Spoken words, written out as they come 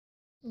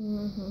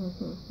What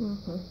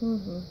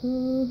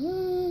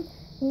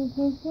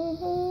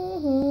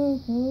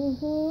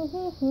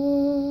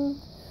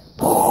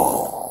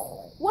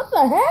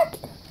the heck?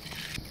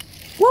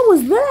 What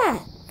was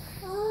that?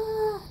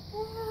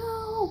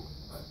 Help!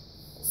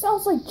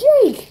 Sounds like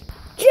Jake!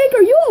 Jake,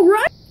 are you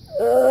alright?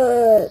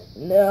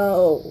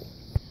 No.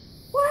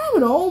 What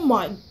happened? Oh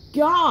my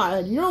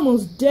god, you're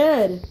almost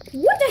dead.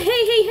 What the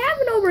hey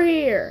happened over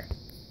here?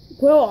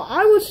 Well,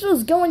 I was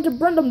just going to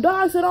Brendam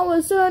Docks and all of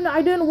a sudden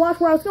I didn't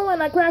watch where I was going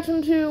and I crashed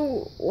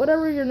into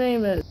whatever your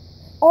name is.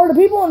 Are the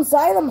people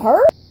inside them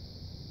hurt?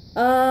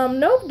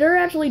 Nope, they're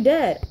actually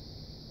dead.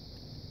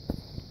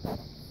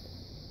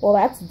 Well,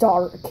 that's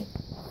dark.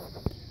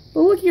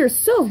 But look at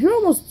yourself, you're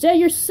almost dead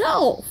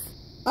yourself.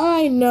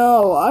 I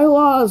know, I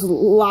lost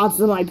lots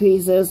of my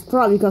pieces,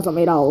 probably because I'm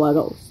made out of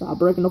Lego. Stop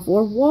breaking the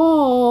fourth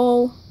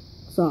wall.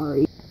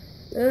 Sorry.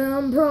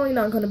 I'm probably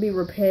not going to be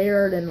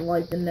repaired in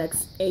like the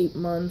next 8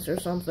 months or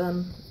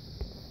something.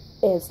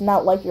 It's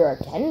not like you're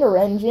a tender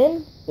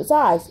engine.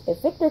 Besides,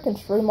 if Victor can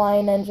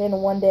streamline an engine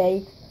one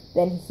day,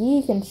 then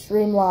he can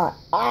streamline...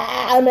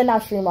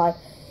 not streamline.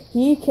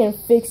 He can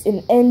fix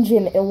an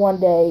engine in one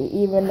day,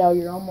 even though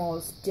you're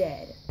almost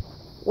dead.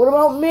 What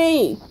about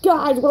me?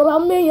 Guys, what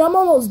about me? I'm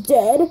almost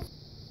dead.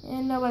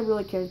 And nobody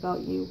really cares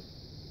about you.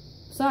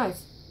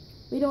 Besides,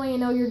 we don't even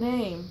know your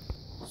name.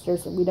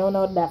 Seriously, we don't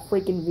know that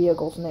freaking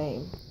vehicle's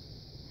name.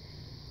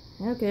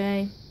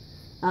 Okay.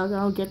 I'll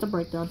go get the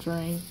breakdown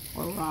train.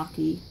 Or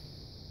Rocky.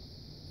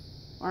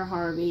 Or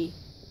Harvey.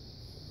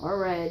 Or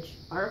Reg.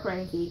 Or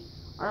Cranky.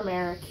 Or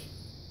Merrick.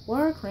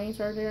 What cranes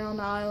are there on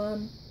the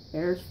island?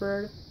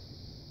 Beresford?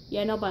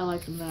 Yeah, nobody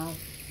likes them now.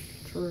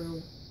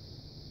 True.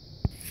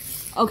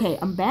 Okay,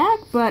 I'm back,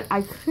 but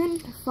I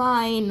couldn't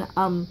find,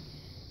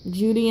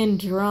 Judy and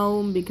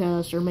Jerome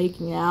because they're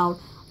making out.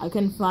 I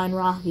couldn't find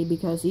Rocky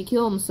because he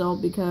killed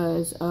himself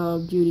because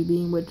of Judy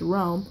being with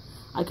Jerome.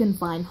 I couldn't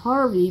find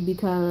Harvey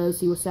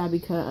because he was sad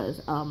because,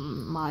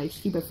 my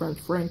stupid friend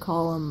Frank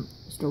called him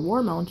Mr.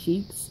 Watermelon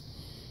Cheeks.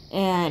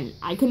 And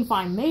I couldn't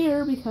find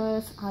Mayor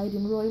because I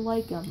didn't really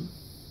like him.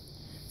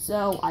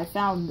 So, I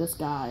found this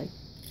guy.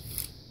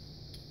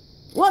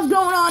 What's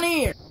going on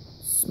here?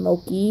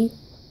 Smokey.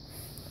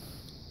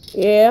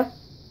 Yeah?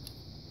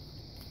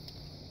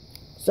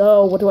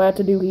 So, what do I have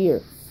to do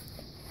here?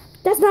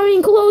 That's not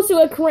even close to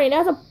a crane,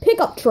 that's a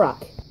pickup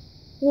truck.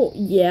 Well,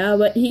 yeah,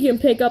 but he can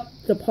pick up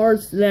the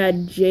parts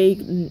that Jake,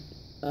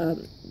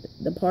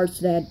 the parts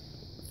that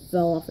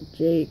fell off of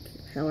Jake,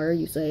 however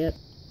you say it.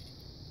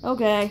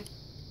 Okay.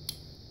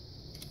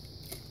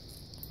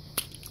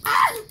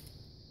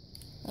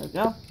 There we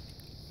go.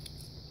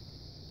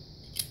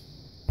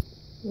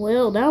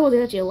 Well, that was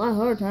actually a lot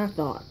harder than I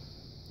thought.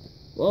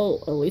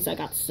 Well, at least I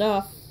got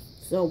stuff.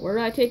 So, where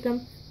did I take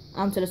them?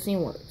 To the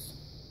Scene Works.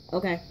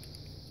 Okay.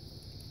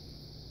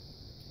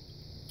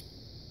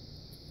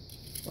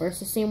 Where's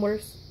the Scene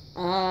Works?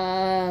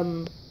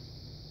 Thomas,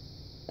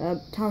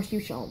 you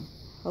show him.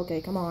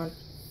 Okay, come on.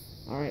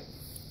 Alright.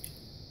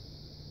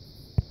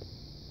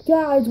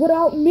 Guys, what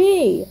about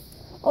me?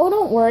 Oh,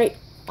 don't worry.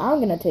 I'm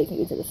gonna take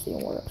you to the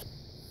Scene Works.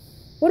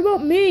 What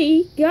about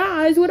me?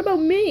 Guys, what about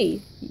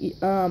me?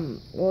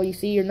 Well, you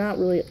see, you're not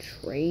really a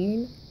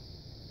train.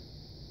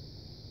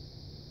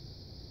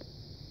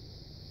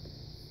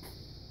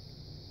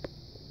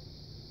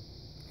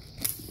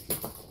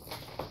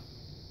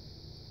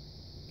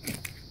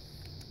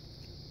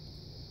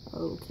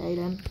 Okay,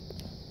 then.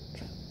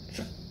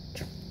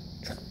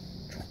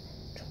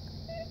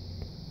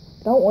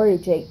 Don't worry,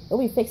 Jake. It'll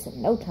be fixed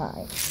in no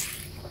time.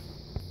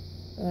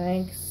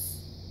 Thanks.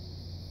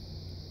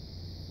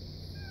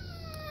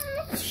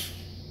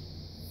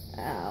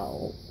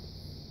 Ow.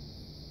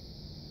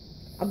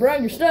 I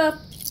brought your stuff.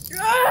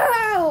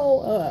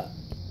 Ow!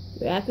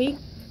 You happy?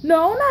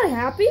 No, not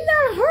happy.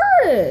 That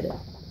hurted.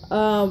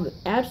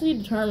 Actually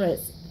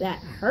determines that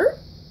hurt,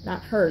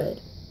 not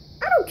hurted.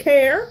 I don't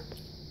care.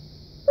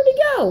 Where'd he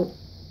go?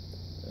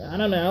 I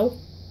don't know.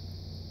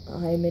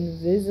 I'm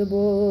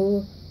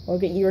invisible.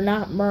 Okay, you're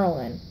not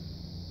Merlin.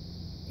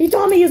 He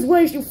taught me his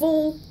ways, you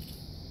fool.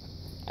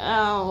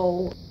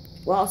 Ow.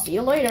 Well, I'll see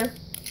you later.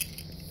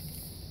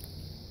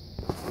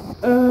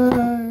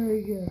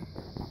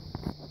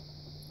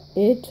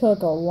 It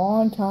took a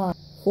long time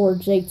for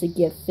Jake to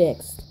get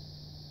fixed.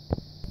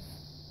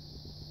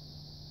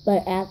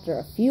 But after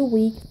a few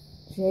weeks,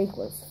 Jake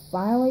was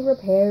finally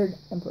repaired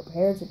and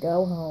prepared to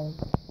go home.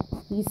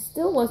 He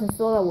still wasn't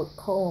filled up with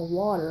coal and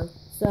water,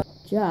 so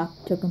Jack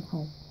took him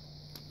home.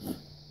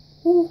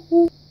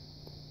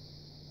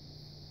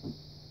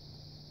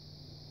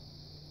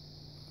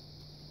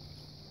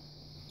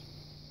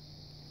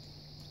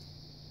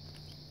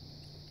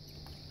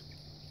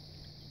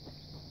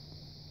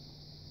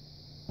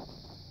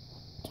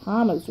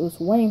 Thomas was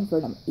waiting for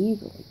them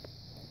eagerly.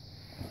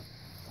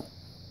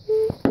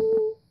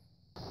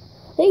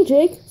 Hey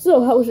Jake,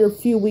 so how was your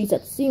few weeks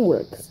at Scene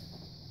Works?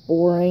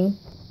 Boring.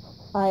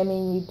 I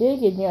mean, you did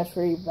get near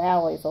Tree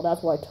Valley, so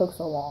that's why it took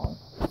so long.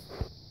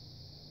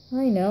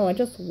 I know, I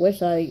just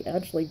wish I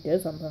actually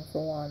did something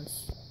for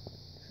once.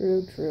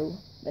 True.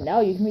 But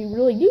now you can be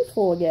really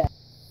useful again.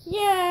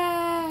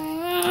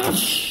 Yeah.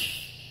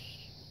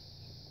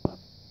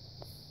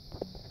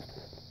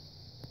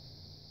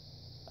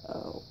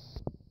 Oh.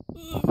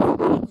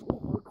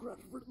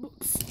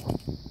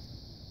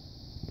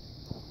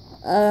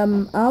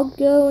 I'll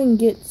go and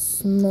get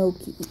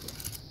Smokey.